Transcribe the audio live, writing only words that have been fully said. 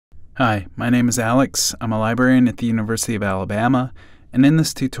Hi, my name is Alex. I'm a librarian at the University of Alabama, and in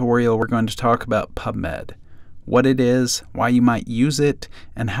this tutorial we're going to talk about PubMed, what it is, why you might use it,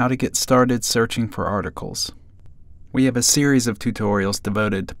 and how to get started searching for articles. We have a series of tutorials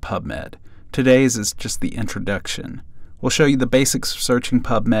devoted to PubMed. Today's is just the introduction. We'll show you the basics of searching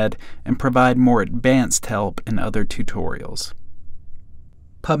PubMed and provide more advanced help in other tutorials.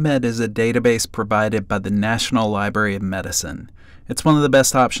 PubMed is a database provided by the National Library of Medicine. It's one of the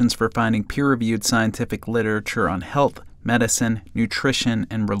best options for finding peer-reviewed scientific literature on health, medicine, nutrition,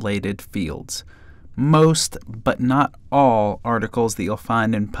 and related fields. Most, but not all, articles that you'll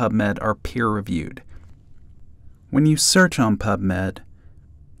find in PubMed are peer-reviewed. When you search on PubMed,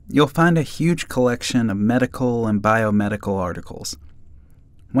 you'll find a huge collection of medical and biomedical articles.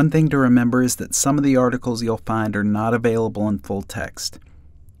 One thing to remember is that some of the articles you'll find are not available in full text.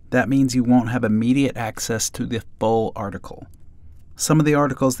 That means you won't have immediate access to the full article. Some of the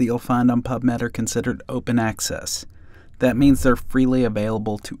articles that you'll find on PubMed are considered open access. That means they're freely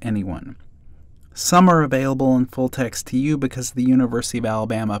available to anyone. Some are available in full text to you because the University of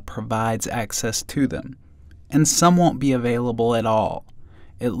Alabama provides access to them. And some won't be available at all,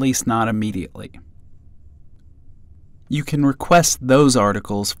 at least not immediately. You can request those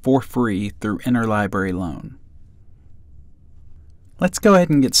articles for free through interlibrary loan. Let's go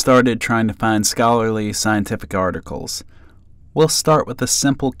ahead and get started trying to find scholarly scientific articles. We'll start with a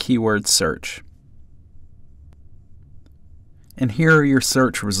simple keyword search. And here are your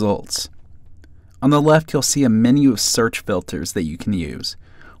search results. On the left, you'll see a menu of search filters that you can use.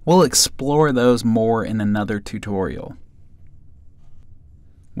 We'll explore those more in another tutorial.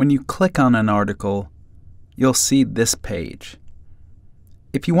 When you click on an article, you'll see this page.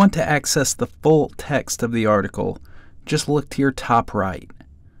 If you want to access the full text of the article, just look to your top right.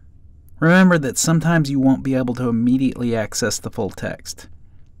 Remember that sometimes you won't be able to immediately access the full text.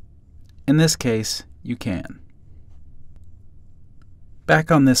 In this case, you can.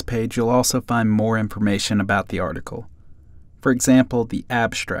 Back on this page, you'll also find more information about the article. For example, the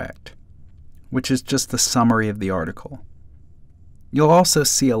abstract, which is just a summary of the article. You'll also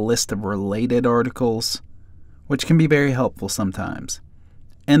see a list of related articles, which can be very helpful sometimes,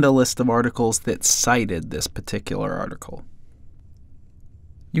 and a list of articles that cited this particular article.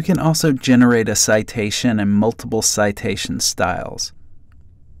 You can also generate a citation in multiple citation styles.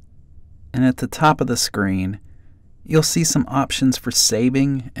 And at the top of the screen, you'll see some options for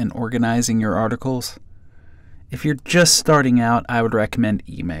saving and organizing your articles. If you're just starting out, I would recommend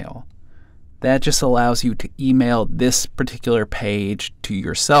email. That just allows you to email this particular page to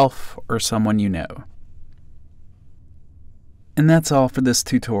yourself or someone you know. And that's all for this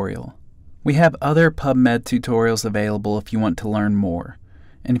tutorial. We have other PubMed tutorials available if you want to learn more.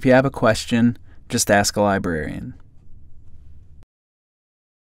 And if you have a question, just ask a librarian.